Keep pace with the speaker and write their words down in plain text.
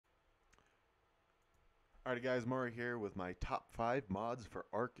Alright guys, Murray here with my top 5 mods for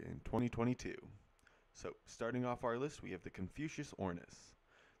ARK in 2022. So, starting off our list, we have the Confuciusornis.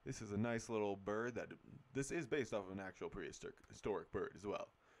 This is a nice little bird this is based off of an actual prehistoric bird as well.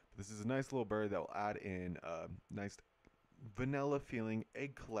 But this is a nice little bird that will add in a nice vanilla feeling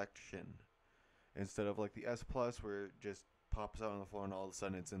egg collection. Instead of like the S Plus where it just pops out on the floor and all of a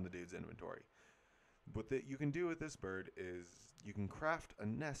sudden it's in the dude's inventory. What you can do with this bird is you can craft a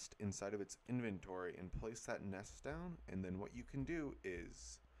nest inside of its inventory and place that nest down, and then what you can do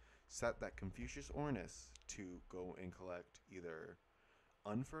is set that Confuciusornis to go and collect either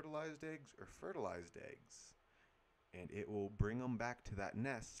unfertilized eggs or fertilized eggs, and it will bring them back to that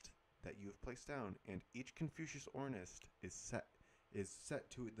nest that you have placed down. And each Confuciusornis is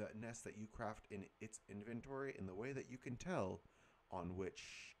set to the nest that you craft in its inventory, and the way that you can tell on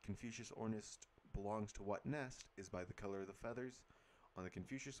which Confuciusornis belongs to what nest is by the color of the feathers on the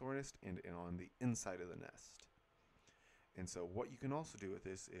Confuciusornis and on the inside of the nest. And so what you can also do with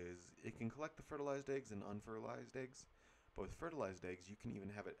this is it can collect the fertilized eggs and unfertilized eggs, but with fertilized eggs you can even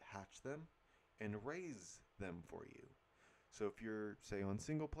have it hatch them and raise them for you. So if you're, say, on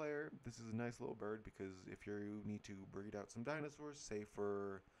single player, this is a nice little bird because if you need to breed out some dinosaurs, say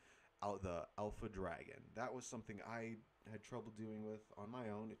for the alpha dragon, that was something I had trouble doing with on my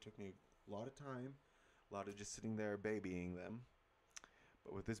own. It took me a lot of time, a lot of just sitting there babying them.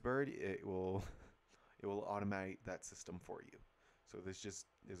 But with this bird, it will it will automate that system for you. So this just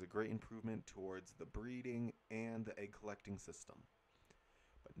is a great improvement towards the breeding and the egg collecting system.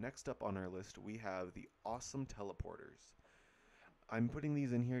 But next up on our list, we have the awesome teleporters. I'm putting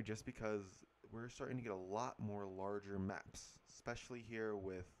these in here just because we're starting to get a lot more larger maps, especially here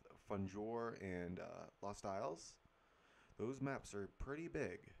with Funjor and Lost Isles. Those maps are pretty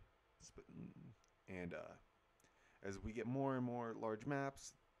big, and as we get more and more large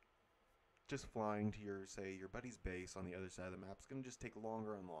maps, just flying to your buddy's base on the other side of the map is going to just take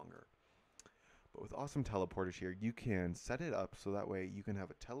longer and longer. But with awesome teleporters here, you can set it up so that way you can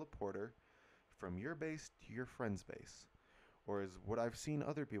have a teleporter from your base to your friend's base. Or as what I've seen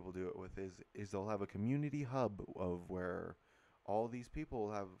other people do it with is they'll have a community hub of where all these people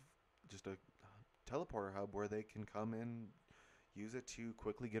will have just a teleporter hub where they can come and use it to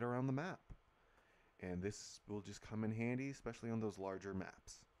quickly get around the map. And this will just come in handy, especially on those larger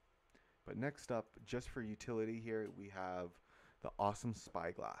maps. But next up, just for utility here, we have the awesome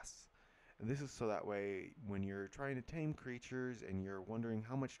spyglass. And this is so that way when you're trying to tame creatures and you're wondering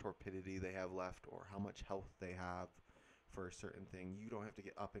how much torpidity they have left or how much health they have for a certain thing, you don't have to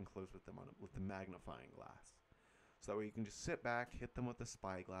get up and close with them with the magnifying glass. So that way you can just sit back, hit them with the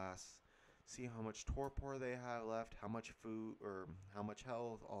spyglass, see how much torpor they have left, how much food or how much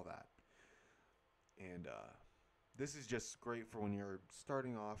health, all that. And this is just great for when you're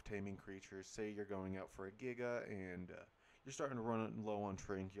starting off taming creatures. Say you're going out for a giga and you're starting to run low on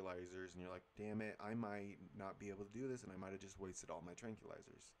tranquilizers and you're like, damn it, I might not be able to do this and I might have just wasted all my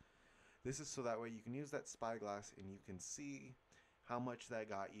tranquilizers. This is so that way you can use that spyglass and you can see how much that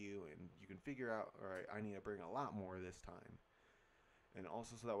got you, and you can figure out, all right, I need to bring a lot more this time. And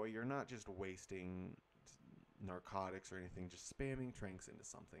also so that way you're not just wasting narcotics or anything, just spamming tranks into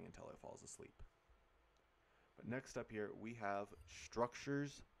something until it falls asleep. But next up here, we have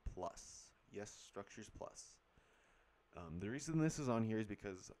Structures Plus. Yes, Structures Plus. The reason this is on here is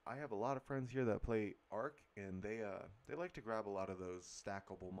because I have a lot of friends here that play ARK, and they like to grab a lot of those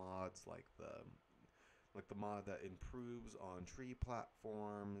stackable mods, like the mod that improves on tree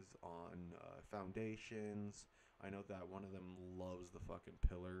platforms, on foundations. I know that one of them loves the fucking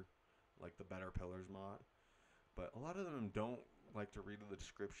pillar, like the Better Pillars mod. But a lot of them don't like to read the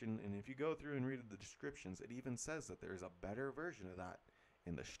description, and if you go through and read the descriptions, it even says that there's a better version of that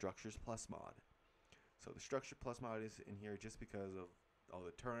in the Structures Plus mod. So the Structure Plus mod is in here just because of all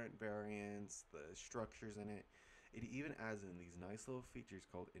the turret variants, the structures in it. It even adds in these nice little features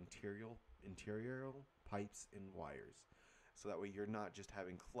called interior pipes and wires. So that way you're not just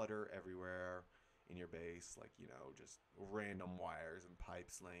having clutter everywhere in your base, like, just random wires and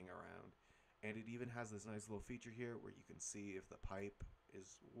pipes laying around. And it even has this nice little feature here where you can see if the pipe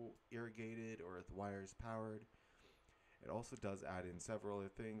is irrigated or if the wire is powered. It also does add in several other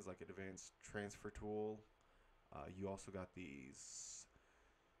things like an advanced transfer tool. You also got these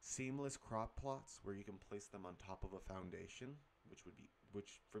seamless crop plots where you can place them on top of a foundation,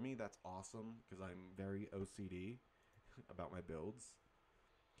 which for me that's awesome because I'm very OCD about my builds.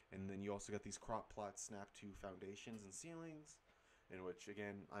 And then you also got these crop plots snapped to foundations and ceilings, in which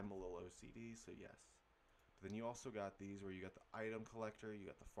again I'm a little OCD, so yes. But then you also got these where you got the item collector, you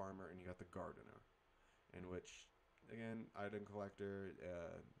got the farmer, and you got the gardener, in which again, item collector,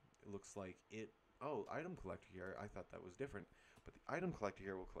 it looks like it oh, item collector here, I thought that was different. But the item collector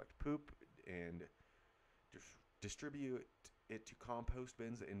here will collect poop and distribute it to compost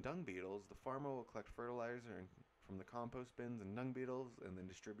bins and dung beetles. The farmer will collect fertilizer from the compost bins and dung beetles and then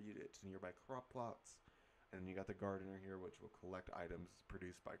distribute it to nearby crop plots. And you got the gardener here, which will collect items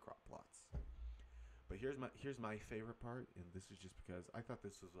produced by crop plots. But here's my favorite part, and this is just because I thought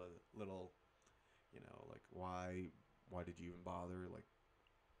this was a little, like why did you even bother? Like,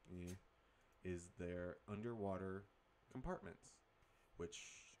 is there underwater compartments, which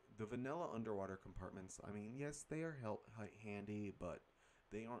the vanilla underwater compartments, I mean, yes, they are handy, but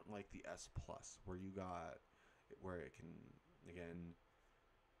they aren't like the S Plus where it can again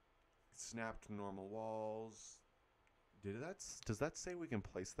snap to normal walls. Does that say we can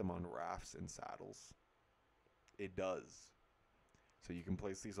place them on rafts and saddles? It does. So you can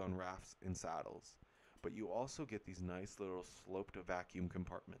place these on rafts and saddles. But you also get these nice little sloped vacuum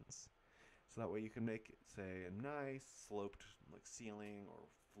compartments. So that way you can make, say, a nice sloped like ceiling or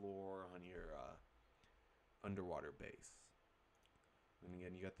floor on your underwater base. And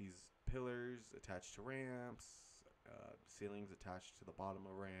again, you got these pillars attached to ramps, ceilings attached to the bottom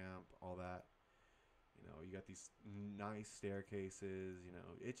of a ramp, all that. You got these nice staircases,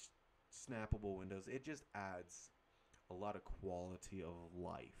 it's snappable windows. It just adds a lot of quality of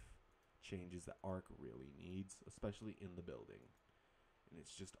life changes that ARK really needs, especially in the building. And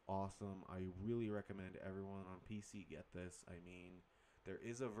it's just awesome. I really recommend everyone on PC get this. I mean, there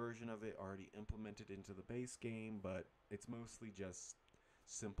is a version of it already implemented into the base game, but it's mostly just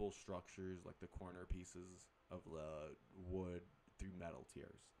simple structures like the corner pieces of the wood through metal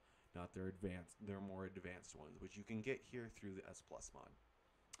tiers. Not their more advanced ones, which you can get here through the S Plus mod.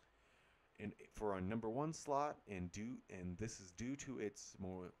 And for our number one slot, and this is due to its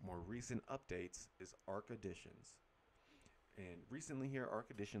more recent updates, is ARK Additions. And recently here,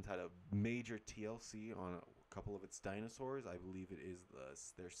 ARK Additions had a major TLC on a couple of its dinosaurs. I believe it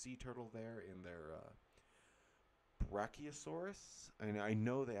is their sea turtle there and their Brachiosaurus. And I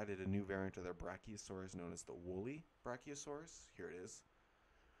know they added a new variant of their Brachiosaurus known as the woolly Brachiosaurus. Here it is.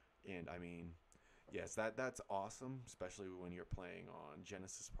 And I mean, yes, that's awesome, especially when you're playing on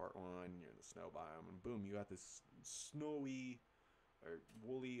Genesis Part 1, you're in the snow biome, and boom, you got this snowy or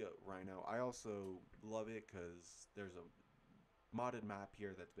woolly rhino. I also love it because there's a modded map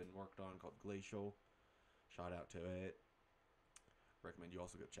here that's been worked on called Glacial. Shout out to it. Recommend you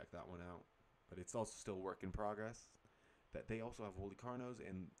also go check that one out. But it's also still work in progress. That they also have woolly carnos,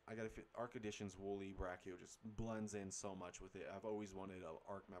 and I gotta fit ARK Additions woolly brachio just blends in so much with it. I've always wanted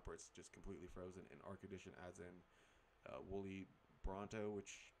a ARK map where it's just completely frozen, and ARK Addition adds in woolly Bronto,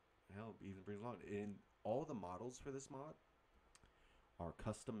 which hell even brings along. And all the models for this mod are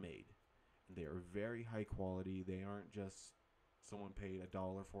custom made, and they are very high quality. They aren't just someone paid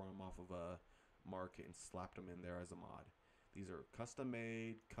 $1 for them off of a market and slapped them in there as a mod. These are custom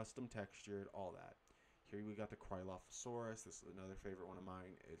made, custom textured, all that. Here we got the Cryolophosaurus. This is another favorite one of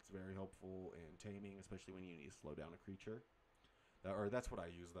mine. It's very helpful in taming, especially when you need to slow down a creature. That's what I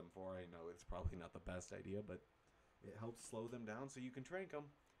use them for. I know it's probably not the best idea, but it helps slow them down so you can trank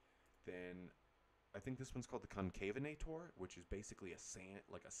them. Then I think this one's called the Concavinator, which is basically a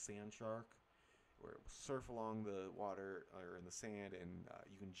sand shark, where it will surf along the water or in the sand, and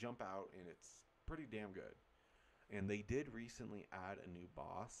you can jump out, and it's pretty damn good. And they did recently add a new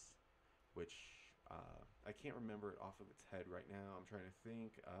boss, which I can't remember it off of its head right now. I'm trying to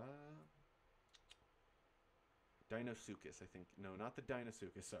think. Dinosuchus, I think. No, not the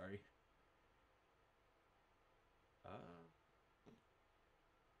Dinosuchus, sorry.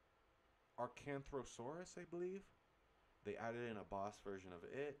 Arcanthrosaurus, I believe. They added in a boss version of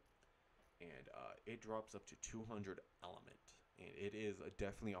it, and it drops up to 200 element. And it is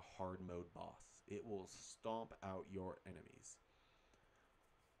definitely a hard mode boss. It will stomp out your enemies.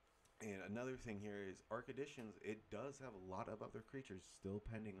 And another thing here is ARK Additions, it does have a lot of other creatures still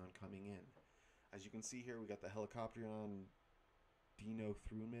pending on coming in. As you can see here, we got the Helicopteron,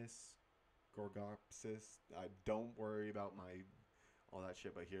 Dinothrumys, Gorgopsis. Don't worry about all that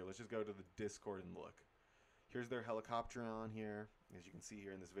shit, but here, let's just go to the Discord and look. Here's their Helicopteron here, as you can see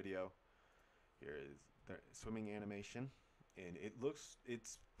here in this video. Here is their swimming animation, and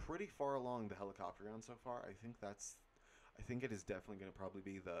it's pretty far along the Helicopteron so far. I think it is definitely going to probably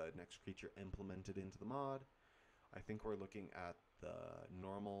be the next creature implemented into the mod. I think we're looking at the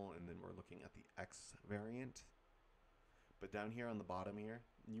normal, and then we're looking at the X variant. But down here on the bottom here,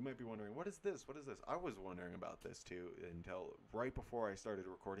 you might be wondering, what is this? What is this? I was wondering about this too until right before I started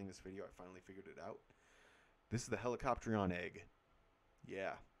recording this video. I finally figured it out. This is the Helicopteron egg.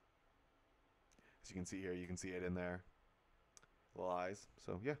 Yeah. As you can see here, you can see it in there. little eyes.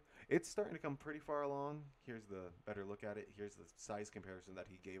 So yeah, it's starting to come pretty far along. Here's the better look at it. Here's the size comparison that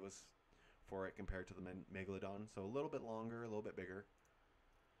he gave us for it compared to the Megalodon. So a little bit longer, a little bit bigger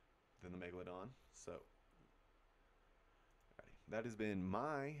than the Megalodon. So that has been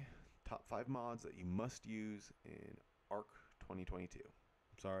my top 5 mods that you must use in ARK 2022.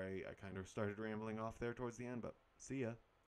 I'm sorry I kind of started rambling off there towards the end, but see ya.